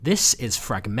This is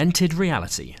Fragmented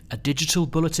Reality, a digital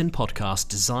bulletin podcast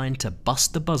designed to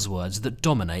bust the buzzwords that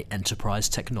dominate enterprise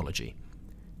technology.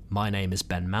 My name is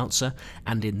Ben Mouncer,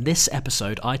 and in this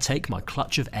episode I take my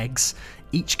clutch of eggs,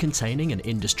 each containing an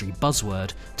industry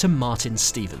buzzword, to Martin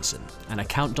Stevenson, an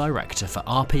account director for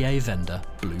RPA vendor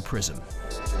Blue Prism.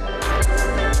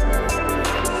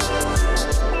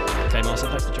 Okay, Martin,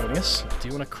 thanks for joining us. Do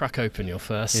you want to crack open your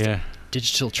first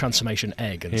digital transformation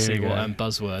egg and see what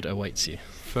buzzword awaits you?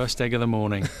 First egg of the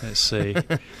morning. Let's see.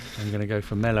 I'm going to go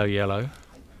for mellow yellow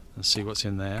and see what's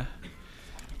in there.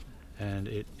 And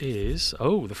it is,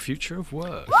 the future of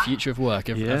work. The future of work,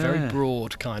 a very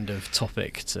broad kind of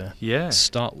topic to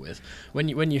start with. When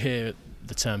you hear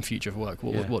the term future of work,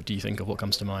 what do you think of? What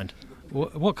comes to mind?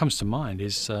 What comes to mind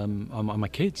is my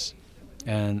kids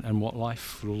and what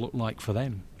life will look like for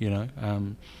them,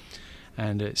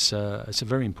 and it's a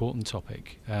very important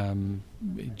topic.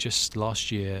 Just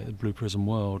last year at Blue Prism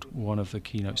World, one of the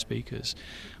keynote speakers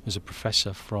was a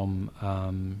professor from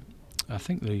I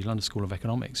think the London School of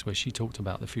Economics, where she talked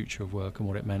about the future of work and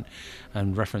what it meant,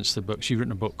 and referenced the book. She'd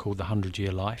written a book called The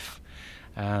 100-Year Life,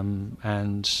 and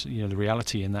the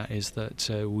reality in that is that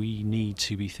we need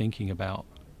to be thinking about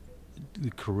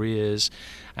the careers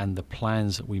and the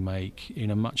plans that we make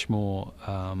in a much more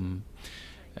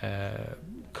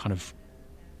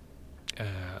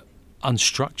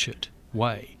unstructured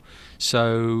way.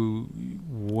 So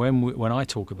when I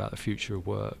talk about the future of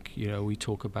work, we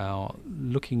talk about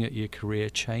looking at your career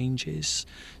changes.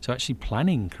 So actually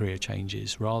planning career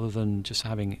changes rather than just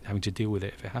having to deal with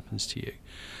it if it happens to you.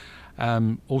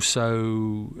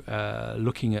 Also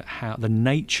looking at how the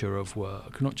nature of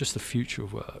work, not just the future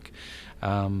of work,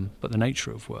 but the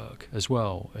nature of work as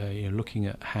well. Looking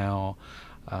at how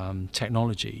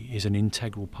technology is an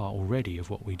integral part already of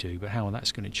what we do, but how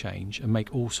that's going to change and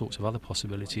make all sorts of other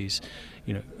possibilities,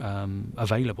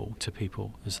 available to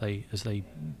people as they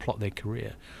plot their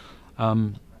career,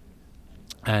 or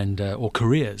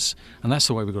careers. And that's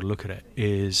the way we've got to look at it.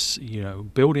 Is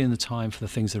build in the time for the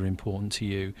things that are important to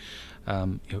you.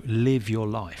 Live your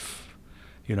life,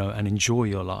 and enjoy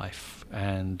your life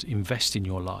and invest in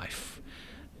your life.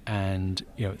 And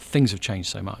things have changed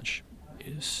so much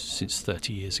since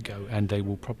 30 years ago, and they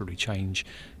will probably change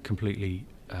completely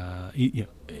over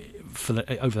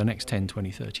the next 10,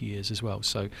 20, 30 years as well.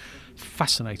 So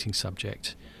fascinating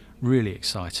subject, really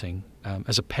exciting.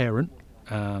 As a parent,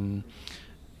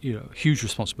 huge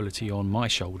responsibility on my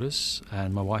shoulders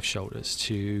and my wife's shoulders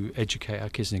to educate our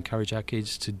kids and encourage our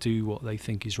kids to do what they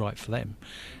think is right for them,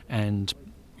 and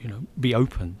be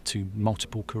open to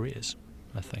multiple careers,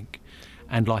 I think,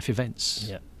 and life events.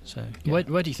 Yeah. So, Where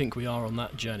do you think we are on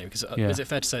that journey? Because is it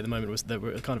fair to say at the moment that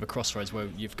we're at kind of a crossroads where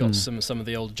you've got some of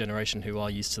the older generation who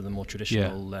are used to the more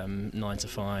traditional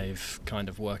 9-to-5 kind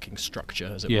of working structure,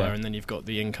 as it were, and then you've got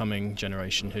the incoming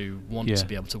generation who want to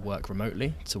be able to work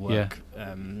remotely, to work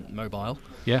mobile.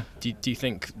 Yeah. Do you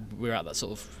think we're at that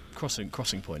sort of crossing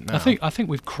point now? I think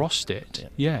we've crossed it.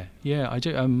 Yeah, I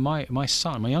do. My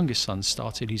youngest son,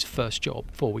 started his first job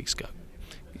 4 weeks ago.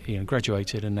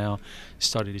 Graduated and now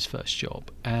started his first job,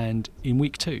 and in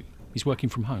week 2 he's working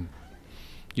from home.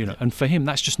 And for him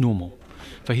that's just normal.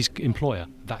 For his employer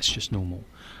that's just normal.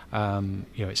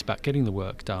 It's about getting the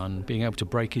work done, being able to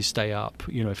break his day up.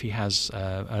 If he has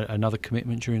another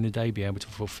commitment during the day, be able to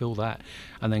fulfill that,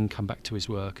 and then come back to his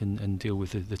work and deal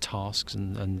with the tasks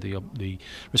and the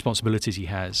responsibilities he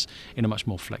has in a much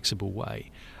more flexible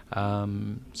way.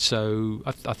 So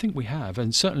I think we have,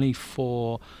 and certainly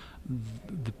for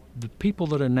the people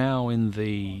that are now in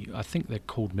I think they're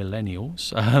called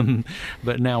millennials,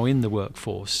 but now in the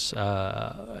workforce,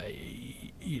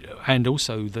 and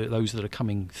also those that are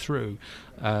coming through.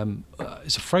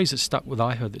 It's a phrase that stuck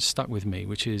with me,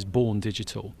 which is born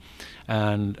digital,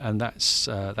 and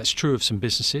that's true of some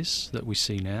businesses that we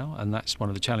see now, and that's one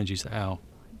of the challenges that our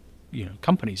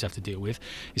companies have to deal with,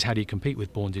 is how do you compete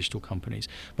with born digital companies.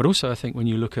 But also I think when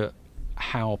you look at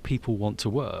how people want to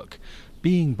work,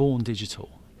 being born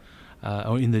digital,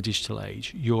 or in the digital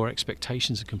age, your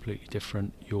expectations are completely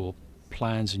different. Your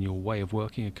plans and your way of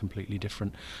working are completely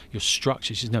different. Your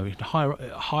structures,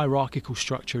 hierarchical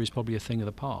structure is probably a thing of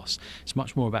the past. It's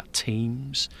much more about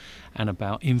teams and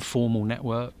about informal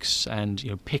networks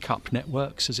and pick-up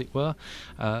networks, as it were,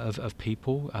 of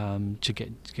people to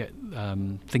get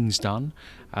things done.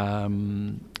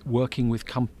 Working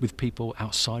with people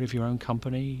outside of your own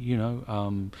company,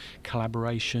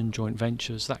 collaboration, joint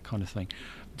ventures, that kind of thing.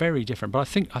 Very different. But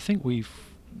I think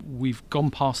we've gone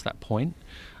past that point.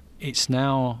 It's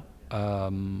now,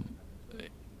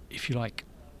 if you like,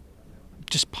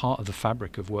 just part of the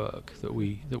fabric of work that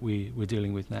we're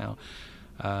dealing with now.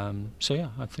 So yeah,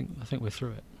 I think we're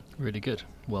through it. Really good.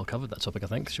 Well covered that topic, I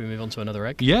think. Should we move on to another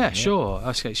egg? Yeah, sure.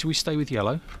 Okay, should we stay with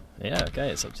yellow? Yeah, okay,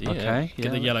 it's up to you. Okay.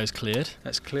 Get the yellows cleared.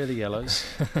 Let's clear the yellows.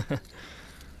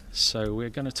 So we're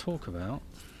going to talk about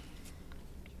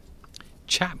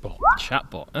chatbot.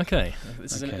 Chatbot. Okay.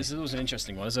 This is always an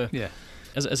interesting one. As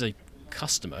a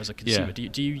customer, as a consumer,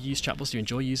 do you use chatbots? Do you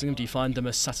enjoy using them? Do you find them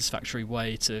a satisfactory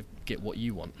way to get what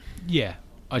you want? Yeah,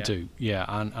 I do. Yeah,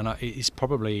 and it's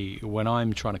probably when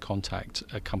I'm trying to contact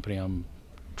a company I'm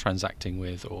transacting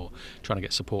with or trying to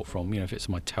get support from, if it's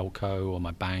my telco or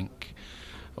my bank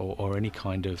or any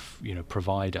kind of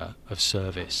provider of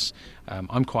service,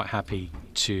 I'm quite happy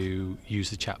to use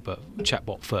the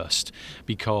chatbot first,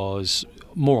 because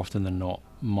more often than not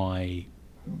my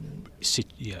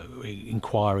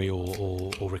inquiry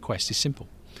or request is simple.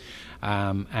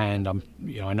 And I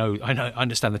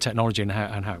understand the technology and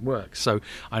how it works. So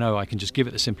I know I can just give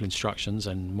it the simple instructions,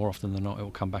 and more often than not, it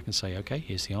will come back and say, "Okay,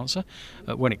 here's the answer."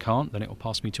 When it can't, then it will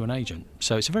pass me to an agent.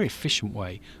 So it's a very efficient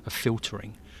way of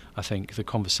filtering, I think, the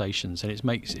conversations,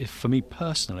 and for me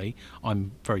personally,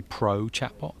 I'm very pro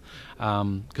chatbot,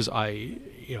 because I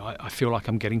feel like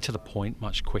I'm getting to the point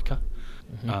much quicker.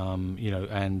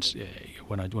 Mm-hmm. And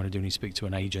when I do need to speak to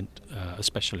an agent, a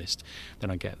specialist,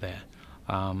 then I get there.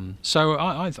 So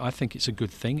I think it's a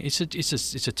good thing. It's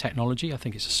a technology. I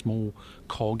think it's a small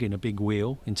cog in a big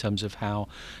wheel in terms of how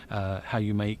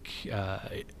you make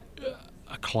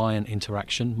a client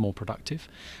interaction more productive.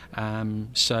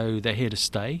 So they're here to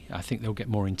stay. I think they'll get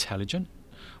more intelligent.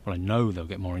 Well, I know they'll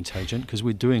get more intelligent because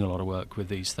we're doing a lot of work with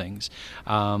these things.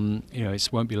 It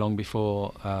won't be long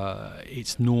before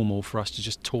it's normal for us to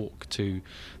just talk to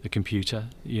the computer,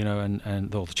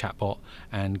 and or the chatbot,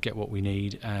 and get what we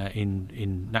need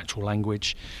in natural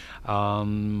language.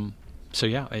 So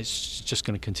yeah, it's just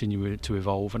going to continue to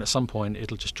evolve, and at some point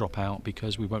it'll just drop out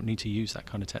because we won't need to use that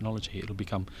kind of technology. It'll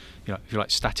become, if you like,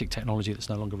 static technology that's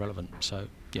no longer relevant. So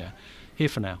yeah, here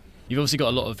for now. You've obviously got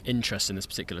a lot of interest in this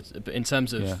particular, but in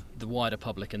terms of the wider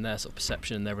public and their sort of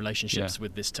perception and their relationships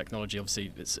with this technology,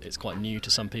 obviously it's quite new to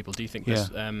some people. Do you think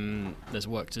there's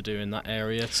work to do in that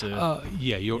area?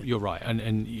 You're right,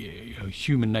 and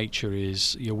human nature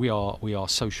is we are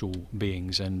social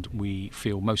beings, and we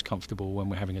feel most comfortable when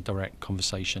we're having a direct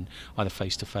conversation, either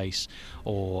face to face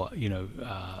or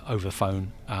over the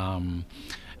phone.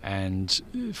 And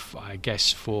I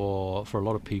guess for a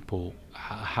lot of people,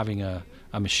 having a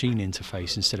machine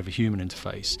interface instead of a human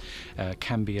interface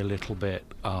can be a little bit,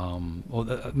 or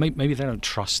maybe they don't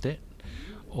trust it,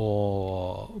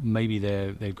 or maybe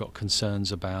they've got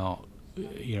concerns about,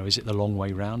 is it the long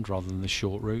way round rather than the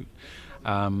short route?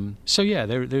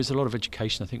 There's a lot of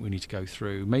education I think we need to go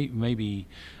through. Maybe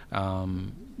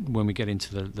when we get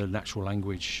into the natural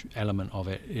language element of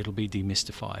it, it'll be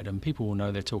demystified, and people will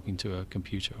know they're talking to a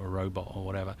computer or a robot or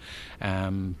whatever,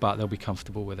 but they'll be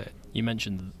comfortable with it. You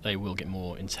mentioned that they will get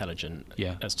more intelligent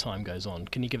as time goes on.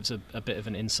 Can you give us a bit of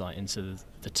an insight into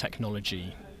the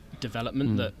technology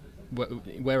development that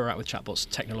where we're at with chatbots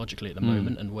technologically at the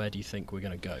moment, and where do you think we're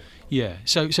going to go? Yeah,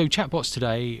 so chatbots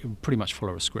today pretty much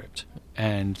follow a script,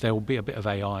 and there will be a bit of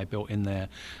AI built in there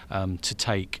to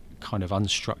take kind of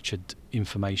unstructured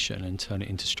information and turn it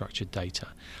into structured data.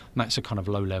 And that's a kind of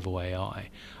low-level AI.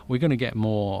 We're going to get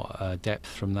more depth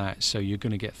from that, so you're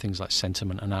going to get things like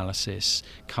sentiment analysis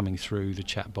coming through the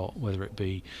chatbot, whether it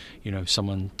be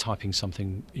someone typing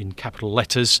something in capital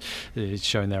letters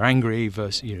showing they're angry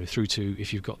versus through to,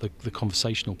 if you've got the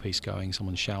conversational piece going,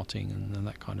 someone shouting and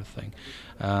that kind of thing.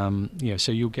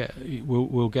 So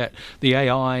we'll get the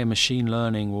AI and machine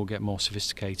learning will get more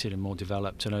sophisticated and more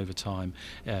developed, and over time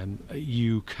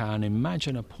you can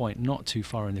imagine a point not too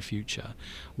far in the future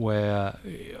where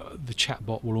the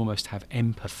chatbot will almost have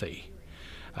empathy,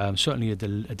 certainly a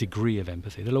degree of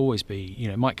empathy. There'll always be,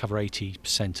 it might cover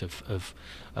 80%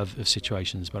 of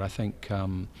situations, but I think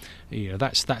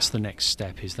that's the next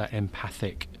step, is that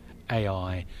empathic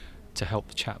AI to help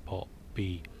the chatbot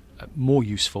be more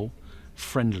useful,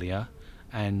 friendlier,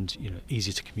 and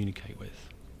easier to communicate with.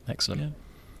 Excellent. Yeah.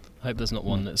 I hope there's not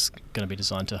one that's going to be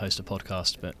designed to host a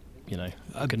podcast, but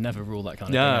I could never rule that kind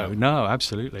of thing out. No,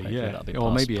 absolutely. Hopefully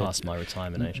that'll be past my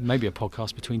retirement age. Maybe a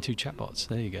podcast between two chatbots.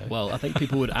 There you go. Well, I think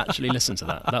people would actually listen to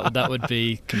that. That would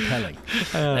be compelling.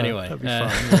 Anyway, that'd be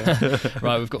fun,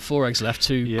 right, we've got 4 eggs left.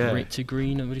 Two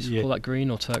green. What do you call that? Green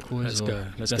or turquoise?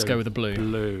 Let's go with the blue.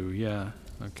 Blue. Yeah.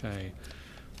 Okay.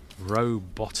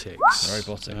 Robotics.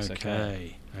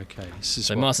 Okay.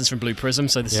 So Martin's from Blue Prism,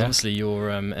 so this is obviously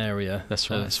your area. That's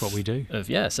right. That's what we do.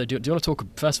 So do you want to talk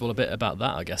first of all a bit about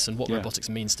that, I guess, and what robotics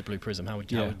means to Blue Prism? How would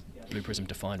Blue Prism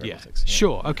define robotics?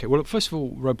 Sure. Okay. Well, first of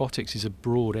all, robotics is a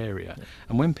broad area,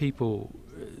 and when people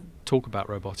talk about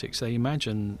robotics, they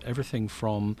imagine everything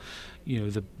from,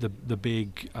 the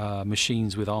big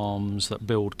machines with arms that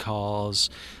build cars,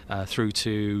 through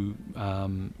to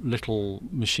little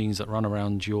machines that run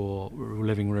around your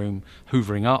living room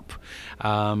hoovering up,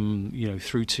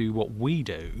 through to what we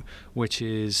do, which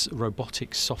is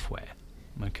robotics software.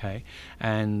 Okay,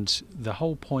 and the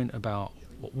whole point about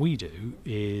what we do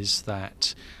is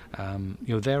that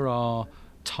there are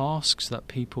tasks that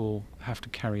people have to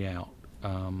carry out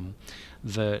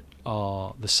that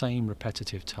are the same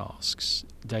repetitive tasks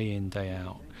day in, day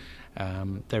out.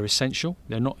 They're essential.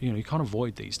 They're not, you can't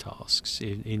avoid these tasks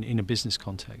in a business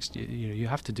context. You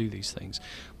have to do these things,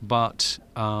 but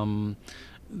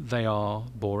they are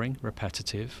boring,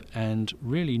 repetitive, and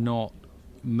really not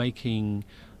making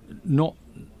the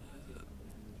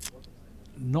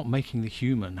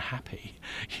human happy,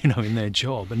 in their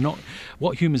job. And not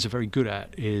what humans are very good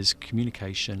at is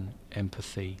communication,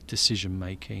 empathy, decision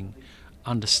making,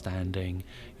 understanding,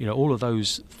 all of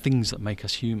those things that make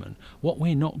us human. What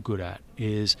we're not good at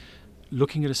is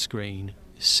looking at a screen,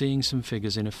 seeing some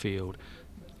figures in a field,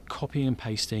 copying and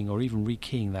pasting, or even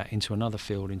rekeying that into another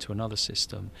field, into another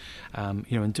system,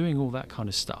 and doing all that kind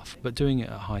of stuff, but doing it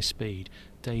at high speed,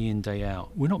 day in, day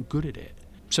out. We're not good at it.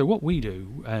 So what we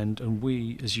do, and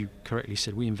we, as you correctly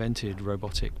said, we invented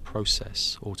robotic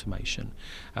process automation.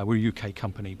 We're a UK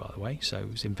company, by the way, so it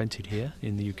was invented here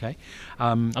in the UK.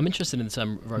 I'm interested in the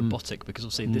term robotic because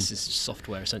obviously this is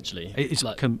software essentially. It's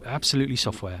absolutely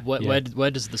software. Where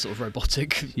does the sort of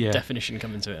robotic definition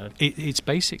come into it? It's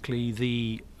basically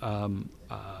the...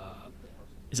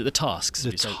 is it the tasks?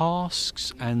 The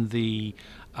tasks and the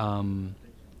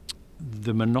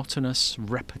monotonous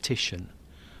repetition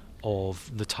of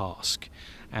the task,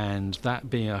 and that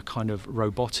being a kind of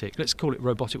robotic, let's call it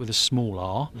robotic with a small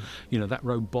r, that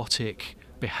robotic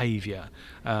behavior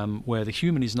where the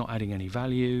human is not adding any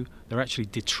value, they're actually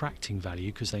detracting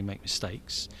value because they make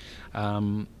mistakes,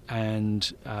 and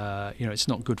it's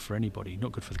not good for anybody,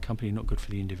 not good for the company, not good for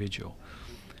the individual.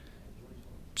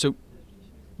 So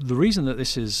the reason that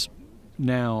this is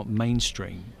now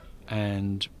mainstream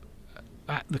and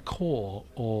at the core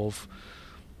of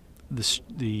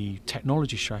the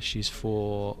technology strategies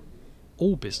for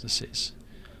all businesses,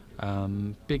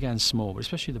 big and small, but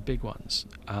especially the big ones.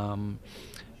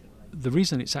 The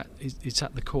reason it's at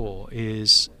the core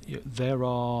is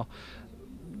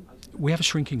we have a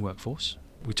shrinking workforce.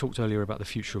 We talked earlier about the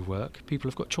future of work. People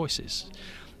have got choices.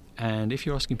 And if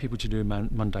you're asking people to do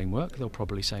mundane work, they'll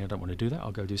probably say, I don't want to do that,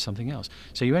 I'll go do something else.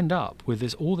 So you end up with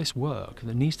all this work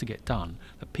that needs to get done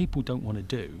that people don't want to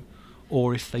do,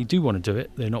 or if they do want to do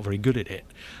it, they're not very good at it.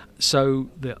 So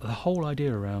the whole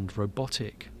idea around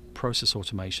robotic process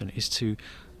automation is to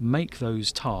make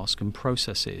those tasks and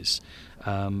processes,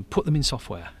 put them in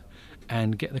software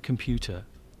and get the computer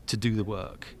to do the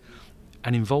work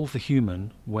and involve the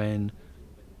human when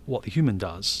what the human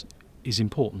does is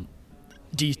important.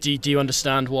 Do you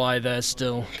understand why there's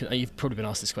still... You've probably been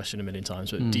asked this question a million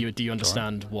times, but do you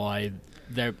understand why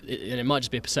there... And it might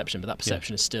just be a perception, but that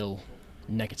perception is still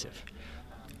negative.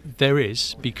 There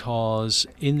is, because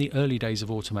in the early days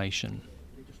of automation,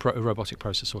 robotic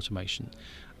process automation,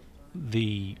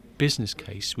 the business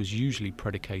case was usually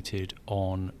predicated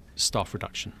on staff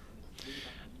reduction,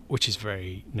 which is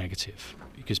very negative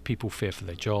because people fear for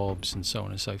their jobs and so on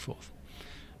and so forth.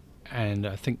 And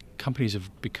I think companies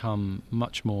have become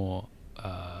much more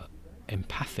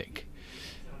empathic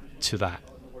to that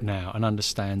now and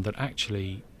understand that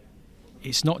actually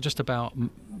it's not just about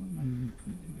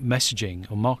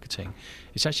messaging or marketing.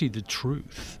 It's actually the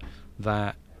truth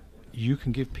that you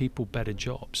can give people better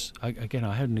jobs. I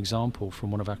heard an example from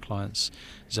one of our clients.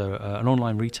 It's an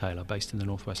online retailer based in the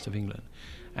northwest of England,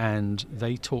 and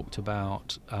they talked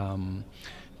about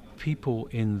people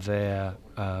in their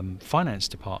finance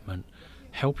department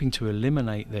helping to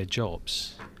eliminate their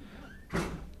jobs,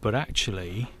 but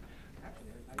actually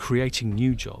creating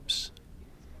new jobs.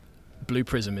 Blue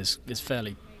Prism is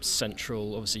fairly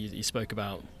central. Obviously, you spoke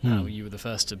about how you were the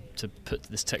first to put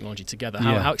this technology together.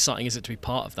 How exciting is it to be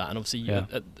part of that? And obviously,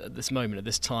 at this moment, at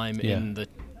this time in the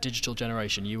digital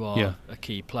generation, you are a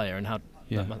key player, and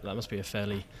that must be a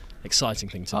fairly exciting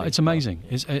thing to do. It's amazing.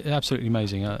 It's absolutely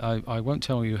amazing. I won't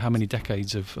tell you how many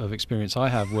decades of experience I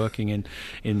have working in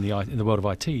the world of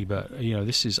IT, but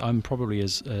I'm probably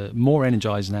as more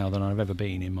energized now than I've ever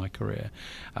been in my career,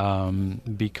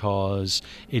 because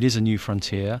it is a new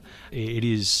frontier. It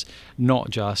is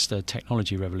not just a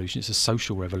technology revolution; it's a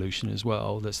social revolution as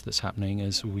well that's happening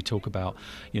as we talk about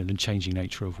the changing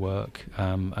nature of work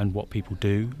and what people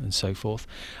do and so forth.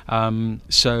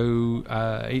 So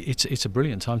it's a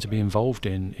brilliant time to be involved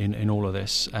in all of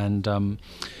this. And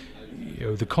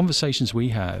the conversations we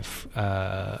have,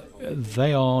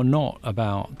 they are not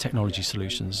about technology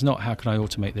solutions, not how can I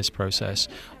automate this process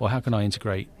or how can I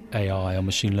integrate AI or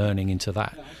machine learning into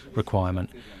that requirement.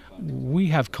 We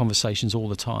have conversations all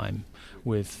the time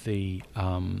with the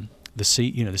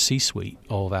C-suite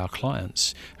of our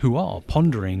clients who are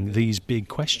pondering these big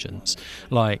questions,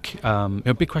 like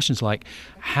big questions like,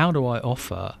 how do I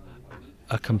offer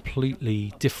a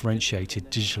completely differentiated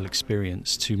digital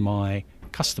experience to my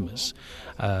customers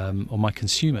or my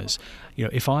consumers?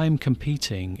 If I'm a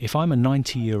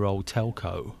 90-year-old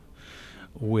telco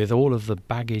with all of the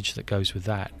baggage that goes with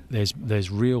that,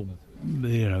 there's real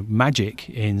magic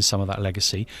in some of that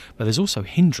legacy, but there's also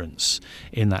hindrance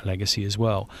in that legacy as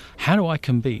well. How do I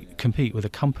compete with a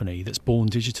company that's born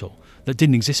digital, that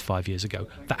didn't exist 5 years ago,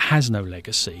 that has no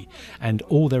legacy, and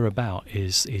all they're about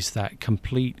is that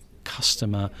complete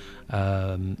customer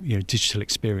digital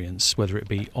experience, whether it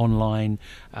be online,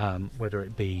 whether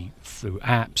it be through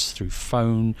apps, through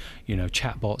phone,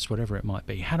 chatbots, whatever it might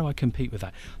be. How do I compete with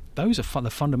that? Those are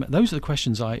those are the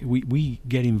questions we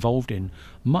get involved in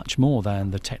much more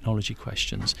than the technology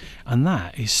questions, and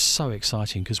that is so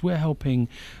exciting because we're helping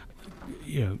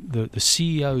the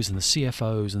CEOs and the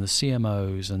CFOs and the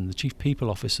CMOs and the chief people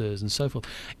officers and so forth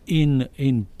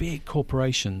in big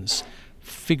corporations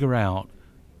figure out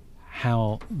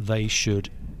how they should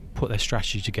put their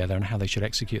strategy together and how they should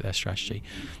execute their strategy.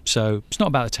 So it's not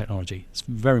about the technology, it's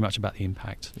very much about the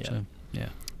impact. So,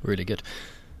 really good.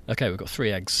 Okay, we've got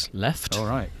 3 eggs left. All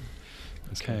right.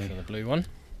 Let's go for the blue one.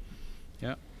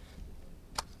 Yeah.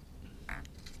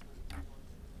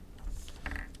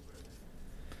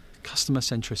 Customer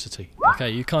centricity. Okay,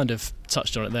 you kind of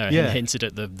touched on it there and hinted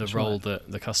at the role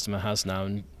that the customer has now.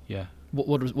 And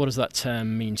what does that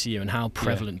term mean to you, and how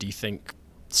prevalent do you think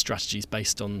strategies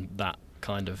based on that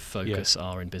kind of focus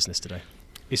are in business today?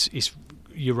 It's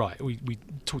you're right. We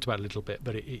talked about it a little bit,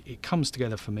 but it comes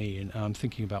together for me. And I'm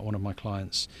thinking about one of my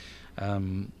clients.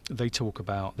 They talk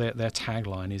about their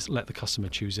tagline is "Let the customer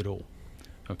choose it all."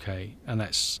 Okay, and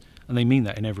they mean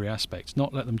that in every aspect.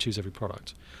 Not let them choose every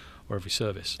product or every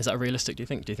service. Is that realistic? Do you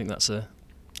think? Do you think that's a?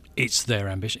 It's their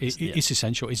ambition. It's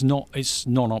essential. It's not. It's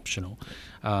non-optional,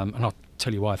 and I'll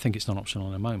tell you why I think it's non-optional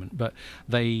in a moment. But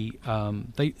the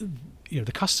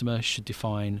customer should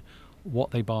define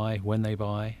what they buy, when they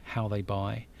buy, how they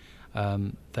buy.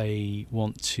 They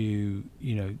want to,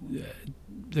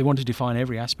 define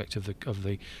every aspect of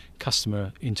the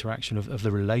customer interaction, of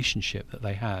the relationship that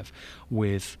they have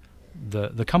with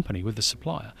the company, with the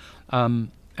supplier.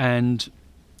 And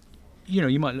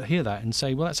you might hear that and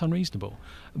say, well, that's unreasonable.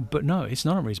 But no, it's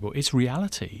not unreasonable. It's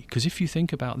reality. Because if you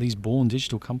think about these born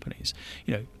digital companies,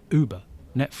 Uber,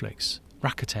 Netflix,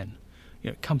 Rakuten,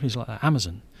 companies like that,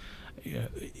 Amazon,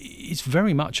 it's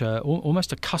very much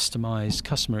almost a customized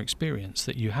customer experience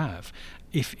that you have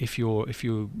if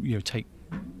you take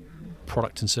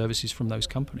product and services from those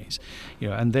companies,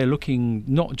 and they're looking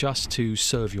not just to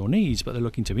serve your needs, but they're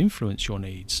looking to influence your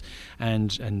needs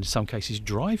and in some cases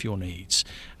drive your needs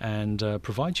and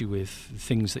provide you with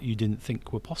things that you didn't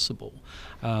think were possible.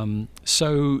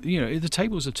 So the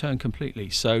tables have turned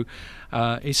completely. So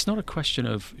it's not a question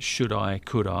of should I,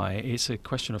 could I, it's a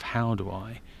question of how do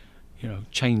I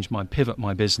pivot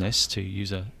my business, to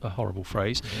use a horrible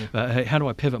phrase. How do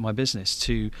I pivot my business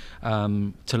to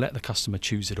let the customer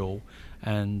choose it all?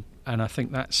 And I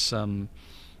think that's the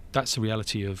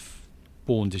reality of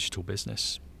born digital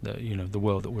business. The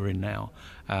world that we're in now,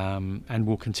 and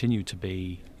will continue to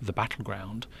be the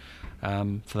battleground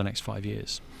for the next 5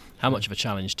 years. How much of a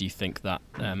challenge do you think that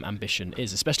ambition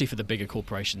is, especially for the bigger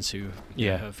corporations who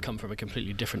have come from a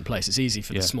completely different place? It's easy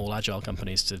for the small agile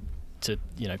companies to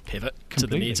pivot completely to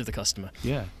the needs of the customer.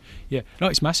 Yeah. No,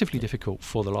 it's massively difficult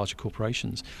for the larger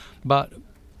corporations, but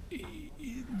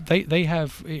they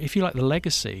have, if you like, the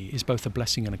legacy is both a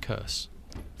blessing and a curse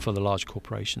for the large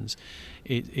corporations.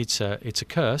 It's a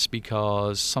curse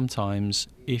because sometimes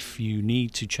if you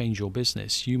need to change your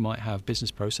business, you might have business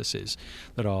processes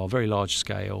that are very large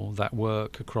scale that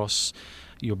work across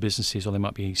your businesses, or they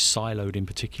might be siloed in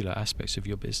particular aspects of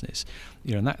your business,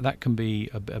 and that can be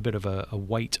a bit of a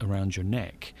weight around your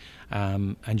neck,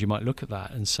 and you might look at that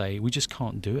and say, we just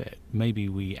can't do it. Maybe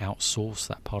we outsource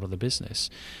that part of the business,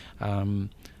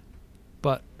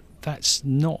 but that's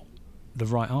not the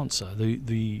right answer.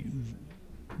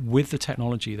 With the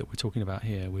technology that we're talking about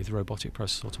here, with robotic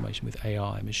process automation, with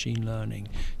AI, machine learning,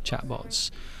 chatbots,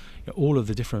 all of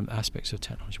the different aspects of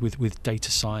technology, with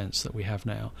data science that we have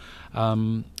now,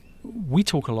 we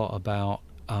talk a lot about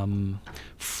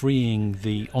freeing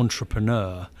the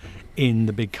entrepreneur in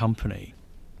the big company.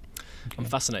 I'm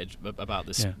fascinated about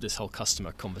this whole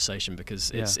customer conversation,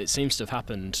 because it seems to have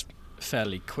happened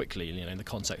fairly quickly, in the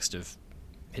context of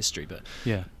history. But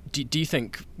do you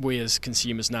think we as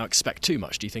consumers now expect too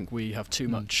much? Do you think we have too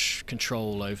much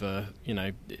control over,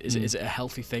 is it a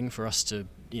healthy thing for us to,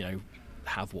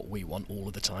 have what we want all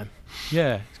of the time?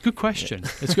 Yeah, it's a good question.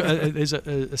 It's good. There's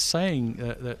a saying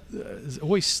that has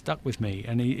always stuck with me,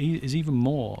 and it is even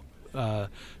more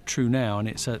true now, and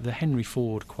it's the Henry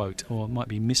Ford quote, or it might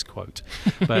be misquote,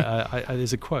 but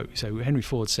there's a quote. So Henry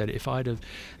Ford said, "If I'd have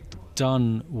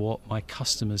done what my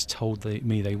customers told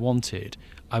me they wanted,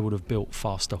 I would have built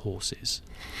faster horses."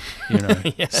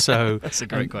 So that's a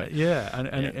great quote.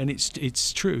 And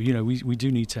it's true. We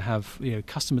do need to have.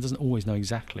 Customer doesn't always know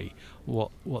exactly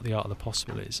what the art of the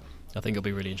possible is. I think it'll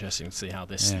be really interesting to see how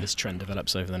this trend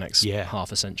develops over the next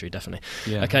half a century, definitely.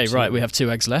 Yeah, okay, absolutely. right, we have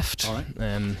 2 eggs left. All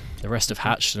right. The rest have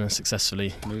hatched and are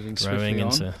successfully growing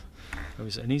into...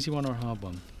 Was it an easy one or a hard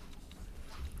one?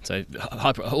 So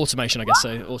automation, I guess,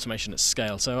 so automation at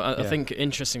scale. So I think,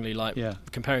 interestingly,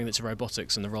 comparing it to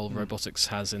robotics and the role robotics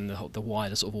has in the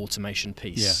wider sort of automation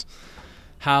piece,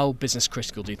 how business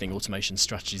critical do you think automation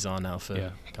strategies are now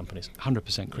for companies?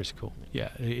 100% critical. Yeah,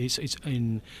 it's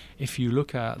if you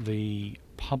look at the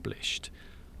published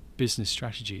business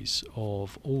strategies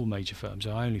of all major firms,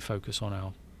 I only focus on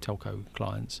our telco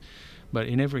clients, but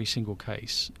in every single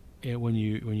case, when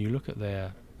you look at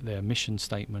their mission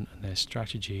statement and their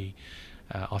strategy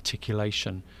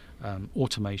articulation,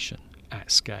 automation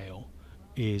at scale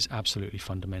is absolutely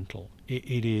fundamental.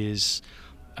 It is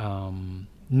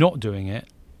not doing it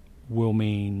will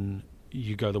mean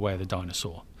you go the way of the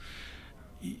dinosaur.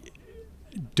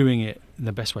 Doing it in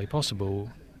the best way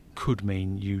possible could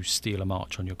mean you steal a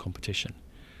march on your competition.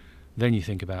 Then you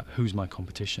think about, who's my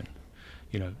competition?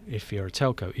 If you're a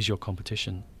telco, is your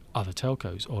competition other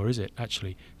telcos, or is it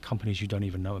actually companies you don't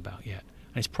even know about yet?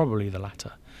 And it's probably the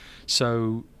latter.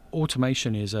 So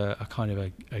automation is a kind of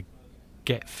a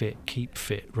get fit, keep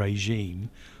fit regime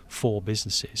for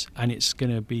businesses, and it's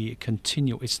going to be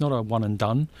continual. It's not a one and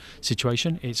done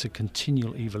situation. It's a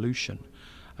continual evolution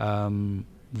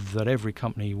that every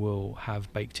company will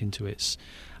have baked into its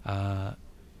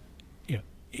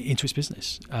into its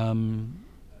business. And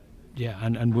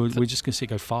we're just going to see it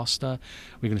go faster.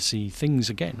 We're going to see things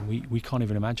again we can't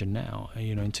even imagine now.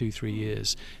 In 2-3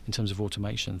 years, in terms of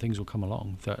automation, things will come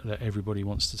along that everybody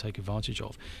wants to take advantage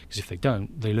of, because if they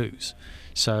don't, they lose.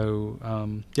 So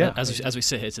as we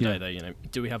sit here today, though,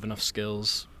 do we have enough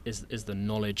skills? Is the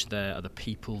knowledge there? Are the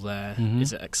people there? Mm-hmm.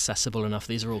 Is it accessible enough?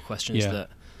 These are all questions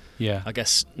that I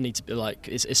guess need to be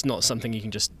it's not something you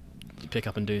can just pick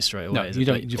up and do straight away. No, you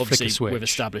don't. You obviously, flick a switch. We've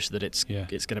established that it's going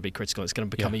to be critical. It's going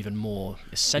to become even more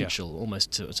essential,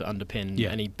 almost to underpin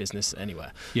any business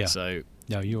anywhere. Yeah. So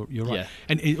no, you're right. Yeah.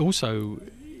 And it also,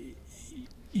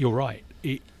 you're right.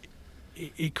 It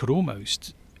could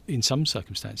almost, in some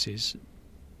circumstances,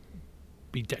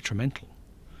 be detrimental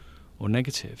or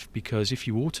negative, because if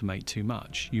you automate too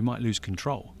much, you might lose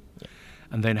control. Yeah.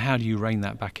 And then how do you rein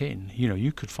that back in?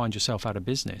 You could find yourself out of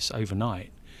business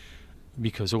overnight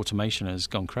because automation has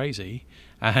gone crazy,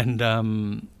 and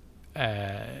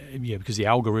because the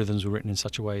algorithms were written in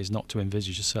such a way as not to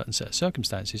envisage a certain set of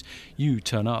circumstances. You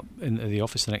turn up in the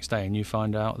office the next day and you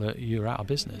find out that you're out of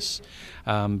business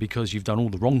because you've done all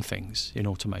the wrong things in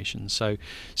automation. So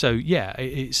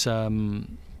it's a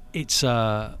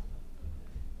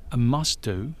must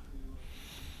do.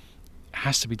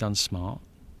 Has to be done smart.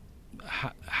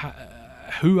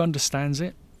 Who understands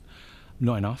it?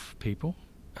 Not enough people.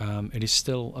 It is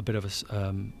still a bit of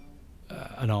an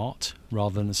art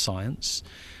rather than a science,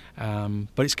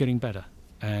 but it's getting better,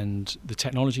 and the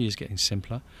technology is getting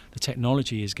simpler. The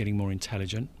technology is getting more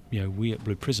intelligent. We at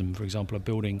Blue Prism, for example, are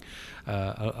building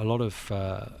a lot of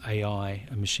AI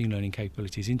and machine learning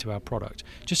capabilities into our product,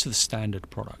 just to the standard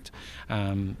product,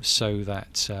 so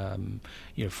that,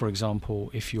 for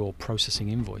example, if you're processing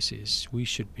invoices, we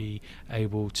should be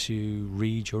able to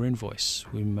read your invoice,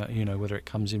 whether it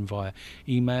comes in via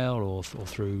email or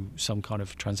through some kind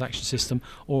of transaction system,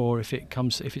 or if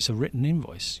it's a written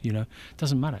invoice,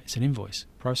 doesn't matter. It's an invoice.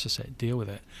 Process it, deal with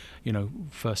it,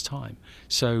 first time.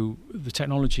 So the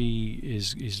technology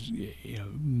is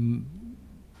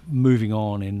moving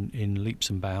on in leaps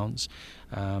and bounds,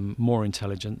 more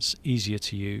intelligence, easier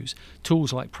to use.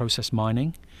 Tools like process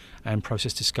mining and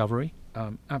process discovery,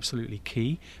 absolutely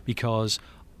key, because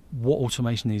what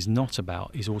automation is not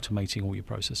about is automating all your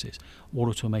processes. What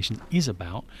automation is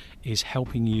about is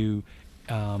helping you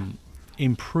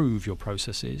improve your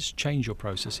processes, change your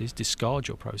processes, discard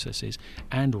your processes,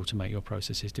 and automate your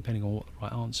processes, depending on what the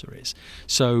right answer is.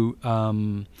 So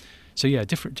So yeah,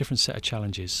 different set of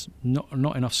challenges.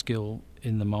 Not enough skill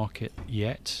in the market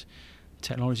yet.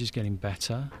 Technology is getting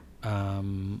better.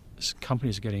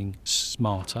 Companies are getting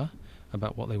smarter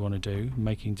about what they want to do,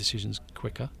 making decisions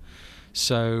quicker.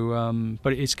 So,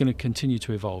 but it's going to continue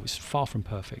to evolve. It's far from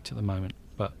perfect at the moment,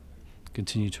 but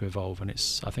continue to evolve, and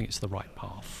I think it's the right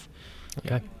path.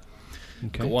 Okay.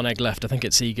 Got one egg left. I think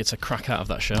it's eager to crack out of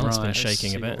that shell. It's been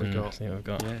shaking a bit. See what we've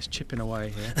got. Yeah, it's chipping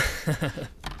away here.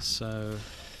 So,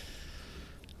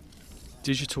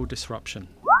 digital disruption.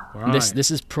 Right.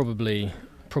 This is probably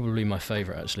my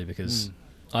favourite, actually, because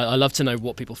I love to know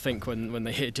what people think when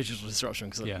they hear digital disruption,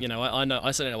 because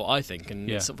I certainly know what I think, and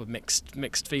it's sort of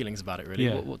mixed feelings about it, really.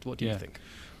 What do you think?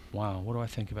 Wow, what do I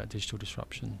think about digital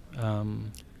disruption?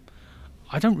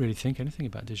 I don't really think anything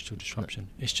about digital disruption.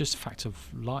 It's just a fact of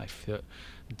life that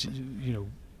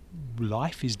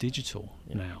life is digital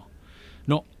now.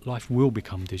 Not life will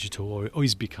become digital or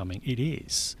is becoming. It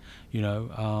is.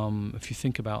 If you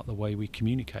think about the way we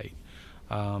communicate,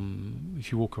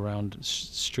 if you walk around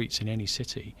streets in any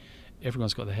city,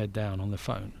 everyone's got their head down on their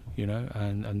phone,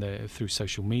 and they're through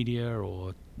social media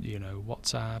or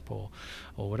WhatsApp or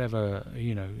whatever,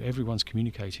 everyone's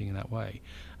communicating in that way.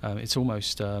 It's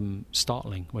almost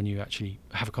startling when you actually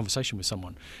have a conversation with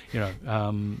someone,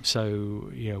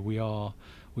 So we are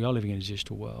living in a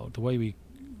digital world. The way we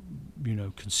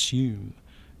consume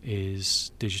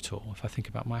is digital. If I think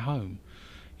about my home,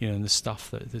 and the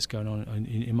stuff that's going on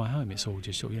in my home, it's all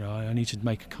digital. I need to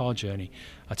make a car journey.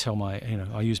 I tell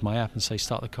I use my app and say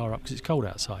start the car up because it's cold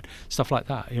outside. Stuff like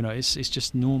that. It's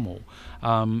just normal.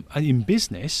 And in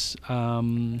business,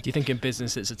 do you think in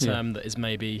business it's a term that is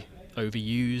maybe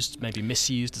overused, maybe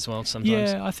misused as well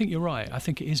sometimes? Yeah, I think you're right. I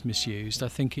think it is misused. I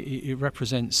think it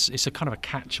represents. It's a kind of a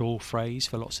catch-all phrase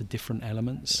for lots of different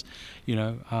elements.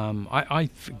 I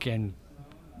again,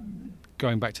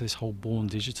 going back to this whole born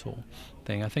digital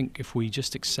thing, I think if we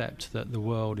just accept that the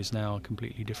world is now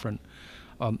completely different,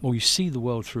 or you see the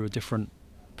world through a different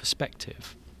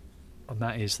perspective, and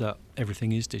that is that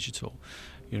everything is digital.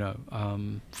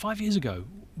 5 years ago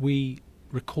we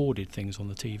recorded things on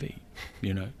the TV,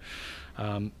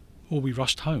 or we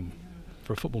rushed home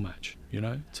for a football match,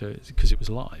 because it was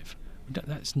live.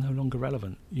 That's no longer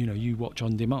relevant. You watch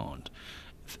on demand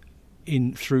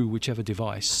through whichever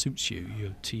device suits you,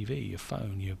 your TV, your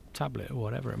phone, your tablet, or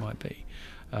whatever it might be.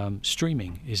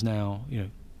 Streaming is now,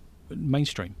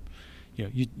 mainstream.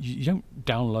 You don't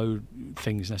download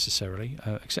things necessarily,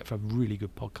 except for really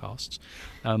good podcasts.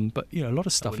 But a lot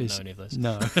of stuff is know any of those.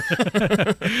 No.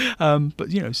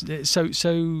 But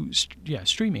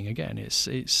streaming again.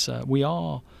 It's we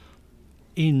are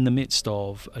in the midst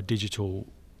of a digital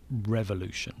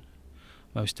revolution.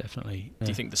 Most definitely. Do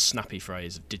you think the snappy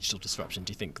phrase of digital disruption,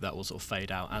 do you think that will sort of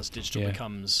fade out as digital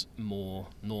becomes more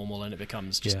normal and it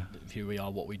becomes just who we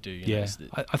are, what we do?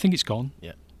 I think it's gone.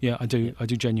 Yeah, I do. Yeah. I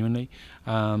do genuinely.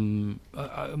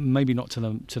 Maybe not to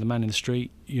the man in the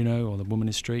street, or the woman in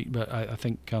the street, but I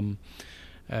think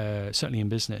certainly in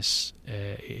business,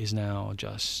 it is now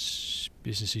just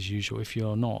business as usual. If you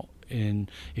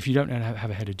don't have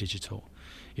a head of digital,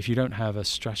 if you don't have a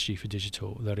strategy for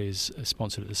digital that is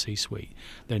sponsored at the C-suite,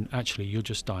 then actually you're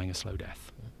just dying a slow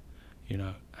death.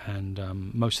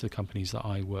 And most of the companies that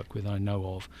I work with, I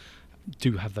know of,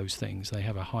 do have those things. They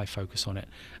have a high focus on it,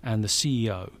 and the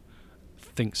CEO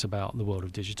thinks about the world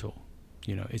of digital.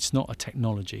 It's not a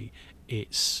technology;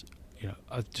 it's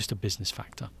just a business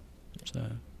factor. So,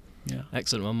 yeah.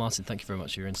 Excellent. Well, Martin, thank you very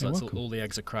much for your insights. All the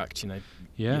eggs are cracked.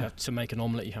 You have to make an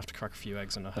omelette, you have to crack a few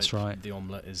eggs, and I hope the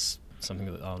omelette is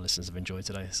something that our listeners have enjoyed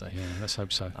today. So yeah, let's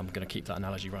hope so. I'm going to keep that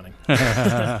analogy running.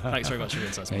 Thanks very much for your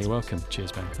insights, Martin. You're welcome.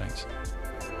 Cheers, Ben. Thanks.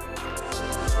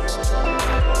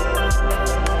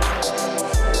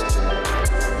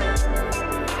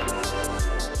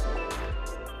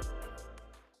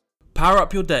 Power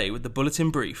up your day with the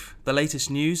Bulletin Brief, the latest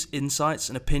news, insights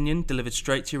and opinion delivered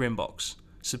straight to your inbox.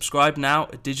 Subscribe now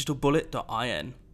at digitalbullet.in.